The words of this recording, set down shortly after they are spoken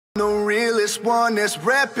The realest one that's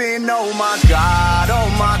reppin', oh my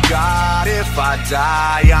God, if I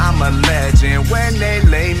die, I'm a legend. When they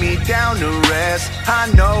lay me down to rest,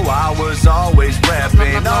 I know I was always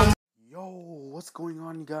reppin', oh. Yo, what's going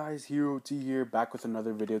on, you guys? Hero T here, back with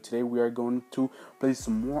another video. Today we are going to play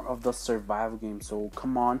some more of the survival game, so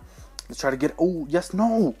come on, let's try to get, oh, yes,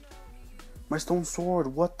 no! My stone sword,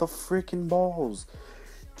 what the freaking balls?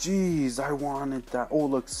 Jeez, I wanted that. Oh,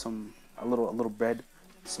 look, a little bread.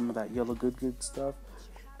 Some of that yellow good stuff,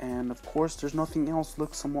 and of course there's nothing else.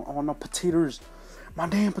 Look, some more. Oh no, potatoes, my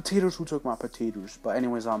damn potatoes. Who took my potatoes? But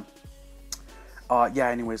anyways, yeah,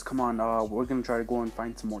 anyways, come on, we're gonna try to go and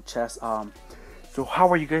find some more chests. So how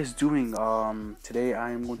are you guys doing? Today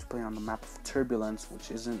I am going to play on the map of Turbulence,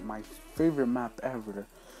 which isn't my favorite map ever,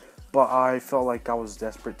 but I felt like I was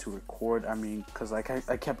desperate to record. I mean, because like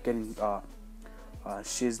I kept getting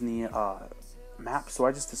Shizney map, so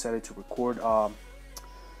I just decided to record.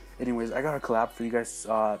 Anyways, I got a collab for you guys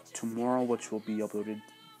tomorrow, which will be uploaded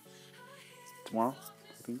tomorrow,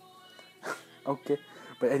 I think. Okay,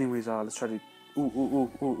 but anyways, let's try to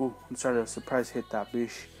let's try to surprise hit that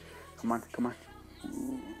bitch. Come on.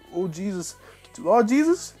 Ooh, oh Jesus, oh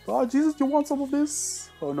Jesus, you want some of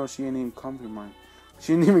this? Oh no, she ain't even coming for mine.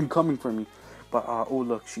 She ain't even coming for me. But oh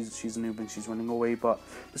look, she's a noob and she's running away. But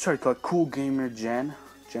let's try to call Cool Gamer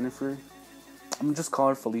Jennifer. I'm gonna just call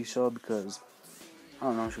her Felicia because I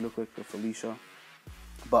don't know, she looked like a Felicia.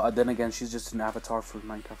 But then again, she's just an avatar for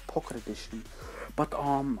Minecraft Pocket Edition. But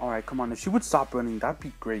alright, come on, if she would stop running, that'd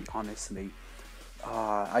be great, honestly.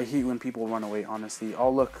 I hate when people run away, honestly. Oh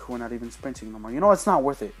look, we're not even sprinting no more. You know, it's not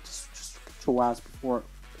worth it. Just get your ass before.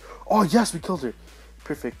 Oh yes, we killed her.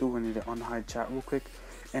 Perfect. Ooh, we need to unhide chat real quick.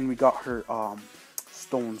 And we got her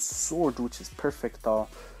stone sword, which is perfect.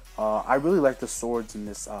 I really like the swords in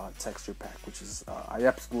this texture pack, which is I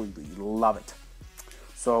absolutely love it.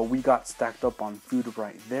 So we got stacked up on food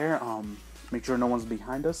right there. Make sure no one's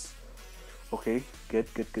behind us. Okay, good.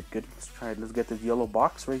 Let's try it. Let's get the yellow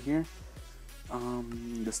box right here.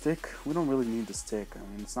 The stick. We don't really need the stick. I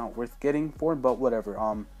mean, it's not worth getting for, but whatever.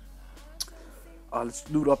 Let's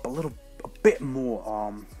loot up a bit more.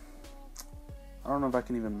 I don't know if I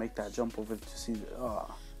can even make that jump over to see.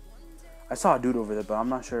 I saw a dude over there, but I'm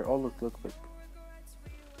not sure. Oh look.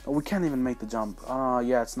 Oh, we can't even make the jump.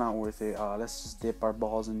 Yeah, it's not worth it. Let's just dip our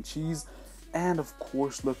balls in cheese. And of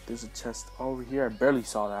course, look, there's a chest over here. I barely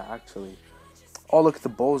saw that, actually. Oh, look, the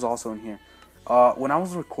bow's also in here. When I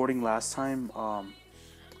was recording last time, I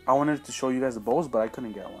wanted to show you guys the bows, but I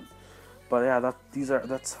couldn't get one. But yeah,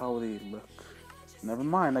 that's how they look. Never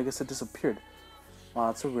mind, I guess it disappeared.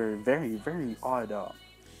 It's a very odd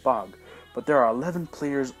bug. But there are 11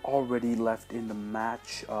 players already left in the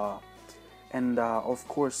match. And of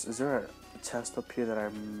course, is there a chest up here that I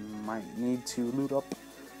might need to loot up?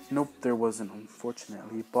 Nope, there wasn't,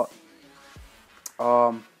 unfortunately. But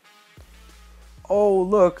oh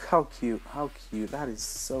look, how cute. That is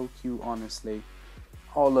so cute, honestly.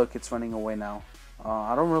 Oh look, it's running away now.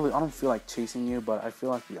 I don't feel like chasing you, but I feel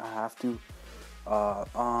like I have to.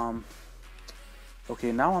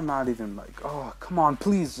 Okay, now I'm not even like, oh come on,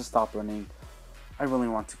 please just stop running. I really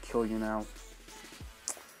want to kill you now.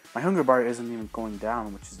 My hunger bar isn't even going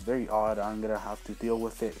down, which is very odd. I'm gonna have to deal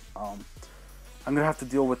with it. I'm gonna have to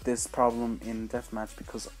deal with this problem in deathmatch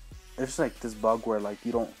because there's like this bug where like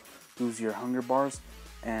you don't lose your hunger bars,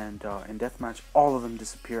 and in deathmatch all of them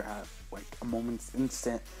disappear at like a moment's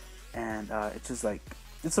instant, and it's just like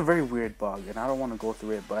it's a very weird bug, and I don't want to go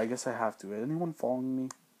through it, but I guess I have to. Anyone following me?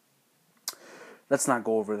 Let's not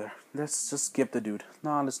go over there. Let's just skip the dude.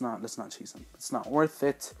 No, let's not chase him. It's not worth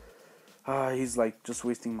it. He's like just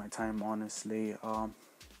wasting my time, honestly. So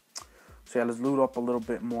yeah, let's loot up a little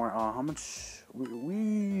bit more. How much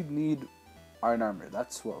we need? Iron armor.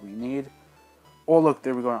 That's what we need. Oh look,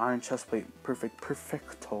 there we go. An iron chest plate.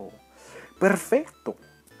 Perfecto,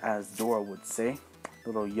 as Dora would say.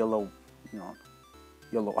 Little yellow,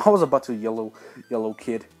 yellow. I was about to yellow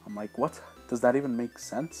kid. I'm like, what? Does that even make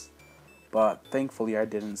sense? But thankfully I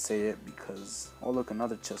didn't say it because oh look,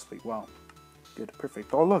 another chest plate. Wow, good,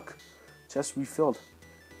 perfect. Oh look. Chest refilled.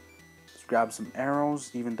 Let's grab some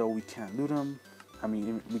arrows, even though we can't loot them. I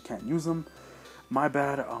mean, we can't use them. My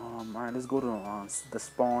bad. Alright, let's go to the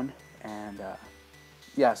spawn, and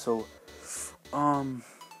yeah. So,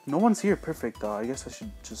 no one's here. Perfect. I guess I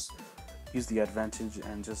should just use the advantage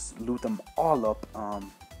and just loot them all up.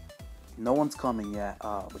 No one's coming yet,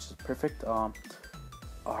 which is perfect.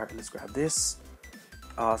 Alright, let's grab this.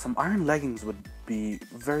 Some iron leggings would be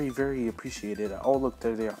very appreciated. Oh look,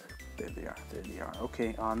 there they are. There they are.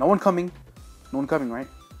 Okay, no one coming, right?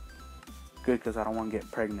 Good, because I don't want to get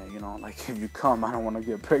pregnant, you know. Like, if you come, I don't want to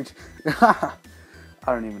get pregnant. I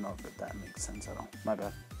don't even know if that makes sense at all. My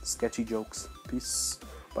bad. Sketchy jokes. Peace.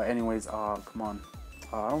 But anyways, come on.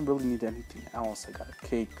 I don't really need anything else. I got a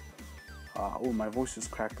cake. Oh, my voice just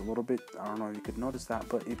cracked a little bit. I don't know if you could notice that,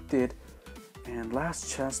 but it did. And last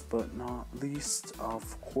chest, but not least,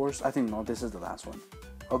 of course. I think, no, this is the last one.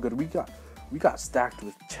 Oh, good. We got stacked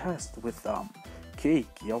with chest with cake,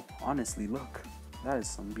 yo. Honestly, look. That is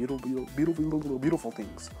some beautiful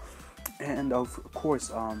things. And of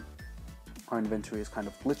course, our inventory is kind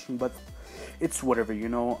of glitching, but it's whatever, you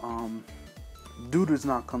know. Dude is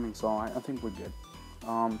not coming, so I think we're good.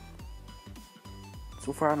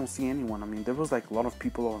 So far I don't see anyone. I mean, there was like a lot of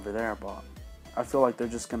people over there, but I feel like they're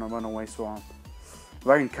just gonna run away. So if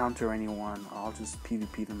I encounter anyone, I'll just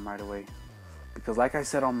PvP them right away. Because like I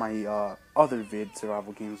said on my other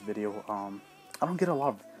survival games video, I don't get a lot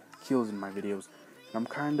of kills in my videos. I'm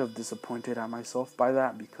kind of disappointed at myself by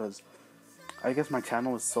that, because I guess my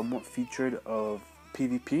channel is somewhat featured of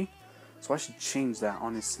PvP, so I should change that,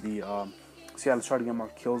 honestly. So yeah, let's try to get more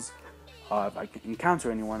kills if I can encounter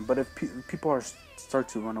anyone. But if people start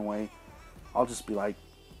to run away, I'll just be like,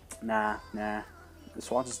 nah.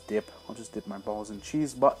 So I'll just dip my balls in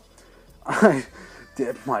cheese. But I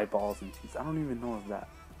dip my balls in cheese. I don't even know if that.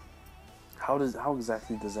 How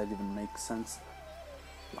exactly does that even make sense?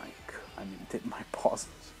 Like, I mean, dip my balls.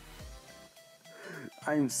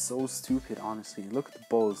 I am so stupid, honestly. Look at the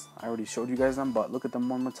bows. I already showed you guys them, but look at them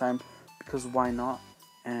one more time, because why not?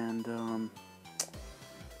 And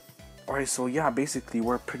alright, so yeah, basically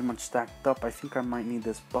we're pretty much stacked up. I think I might need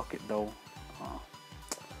this bucket though.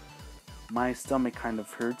 My stomach kind of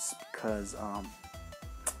hurts because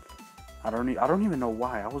I don't even know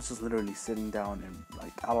why. I was just literally sitting down, and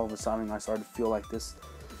like all of a sudden I started to feel like this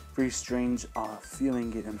very strange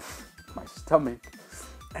feeling in my stomach,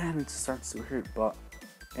 and it starts to hurt. But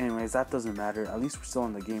anyways, that doesn't matter. At least we're still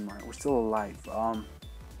in the game, right? We're still alive.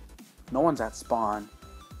 No one's at spawn,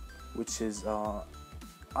 which is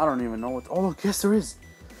I don't even know what. Oh look, yes there is.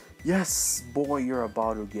 Yes, boy, you're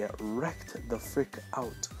about to get wrecked the frick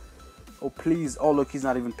out. Oh please. Oh look, he's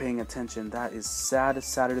not even paying attention. That is sad.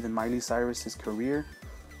 Sadder than Miley Cyrus's career.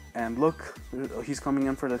 And look, he's coming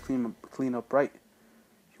in for the cleanup, right?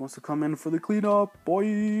 He wants to come in for the cleanup,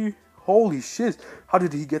 boy. Holy shit! How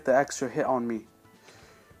did he get the extra hit on me?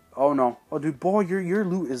 Oh no! Oh dude, boy, your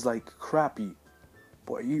loot is like crappy.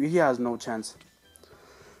 Boy, he has no chance.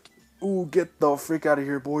 Ooh, get the frick out of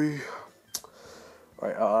here, boy.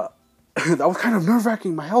 Alright, that was kind of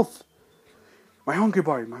nerve-wracking. My health. My hunger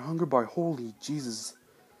bar. Holy Jesus.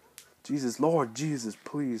 Jesus, Lord Jesus,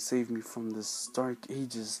 please save me from this dark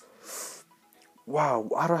ages. Wow,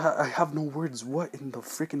 I have no words. What in the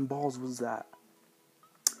freaking balls was that?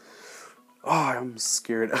 Oh, I'm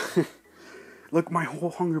scared. Look, my whole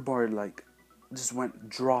hunger bar, like, just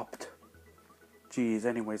dropped. Jeez,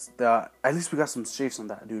 anyways, at least we got some strafes on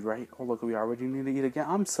that dude, right? Oh, look, we already need to eat again.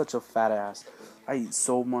 I'm such a fat ass. I eat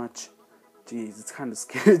so much. Jeez, it's kind of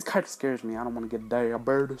scary. It kind of scares me. I don't want to get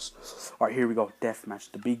diabetes. Alright, here we go.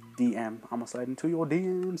 Deathmatch. The big DM. I'm going to slide into your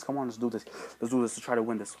DMs. Come on, let's do this. Let's do this to try to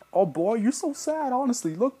win this. Oh, boy, you're so sad,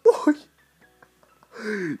 honestly. Look, boy.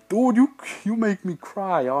 Dude, you make me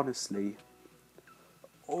cry, honestly.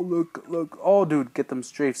 Oh, look. Oh, dude, get them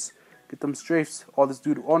strafes. Get them strafes. Oh, this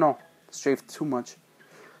dude. Oh, no. Strafe too much.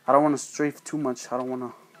 I don't want to strafe too much. I don't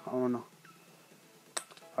want to.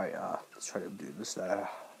 Alright, let's try to do this.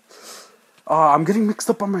 I'm getting mixed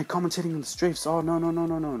up on my commentating on the strafes. Oh,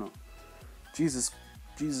 no. Jesus.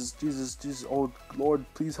 Oh, Lord,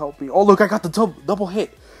 please help me. Oh, look, I got the double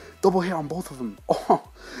hit. Double hit on both of them. Oh,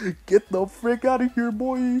 get the frick out of here,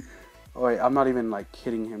 boy. Alright, I'm not even, like,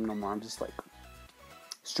 hitting him no more. I'm just, like,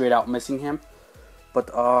 straight out missing him. But,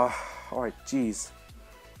 alright, Jesus,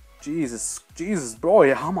 bro,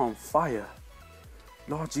 I'm on fire.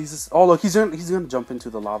 Lord Jesus. Oh, look, he's gonna jump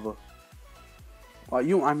into the lava. I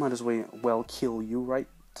might as well kill you, right?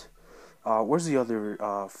 Where's the other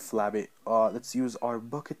flabbit? Let's use our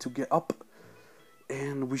bucket to get up,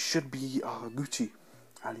 and we should be Gucci,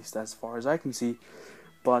 at least as far as I can see.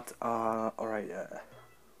 But alright,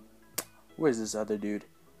 where's this other dude?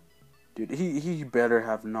 Dude, he better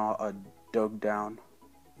have not dug down.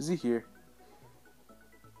 Is he here?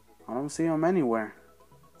 I don't see him anywhere.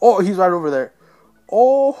 Oh, he's right over there.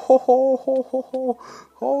 Oh,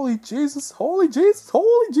 holy Jesus. Oh,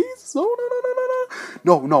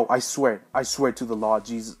 no, I swear to the law,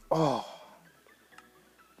 Jesus. Oh,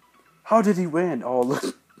 how did he win? Oh,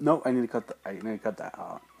 look, no, I need to cut that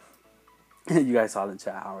out. You guys saw the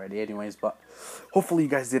chat already, anyways. But hopefully you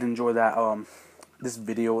guys did enjoy that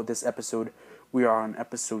this episode We are on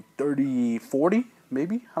episode 30, 40,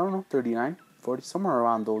 maybe? I don't know, 39, 40, somewhere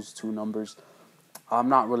around those two numbers. I'm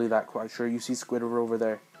not really that quite sure. You see Squidward over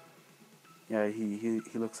there. Yeah, he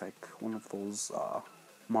looks like one of those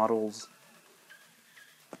models,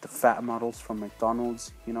 the fat models from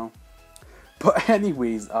McDonald's, you know. But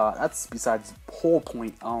anyways, that's besides the whole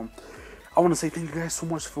point. I want to say thank you guys so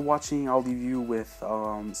much for watching. I'll leave you with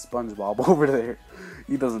SpongeBob over there.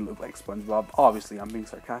 He doesn't look like SpongeBob. Obviously, I'm being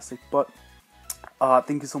sarcastic, but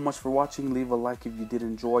thank you so much for watching. Leave a like if you did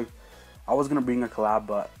enjoy. I was gonna bring a collab,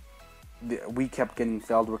 but we kept getting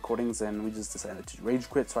failed recordings, and we just decided to rage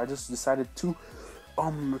quit. So I just decided to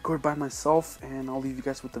record by myself, and I'll leave you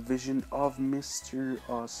guys with the vision of Mr.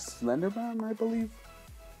 Slenderman, I believe.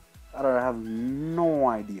 I have no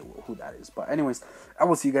idea who that is, but anyways, I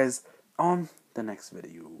will see you guys on the next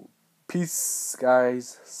video. Peace,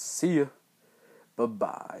 guys. See ya.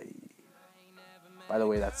 Bye-bye. By the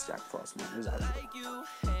way, that's Jack Frost, man. There's actually.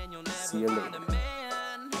 See you later.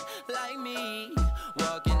 Like me,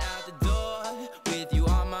 walking out the door with you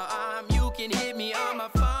on my arm. You can hit me on my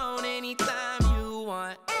phone anytime you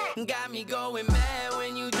want. Got me going.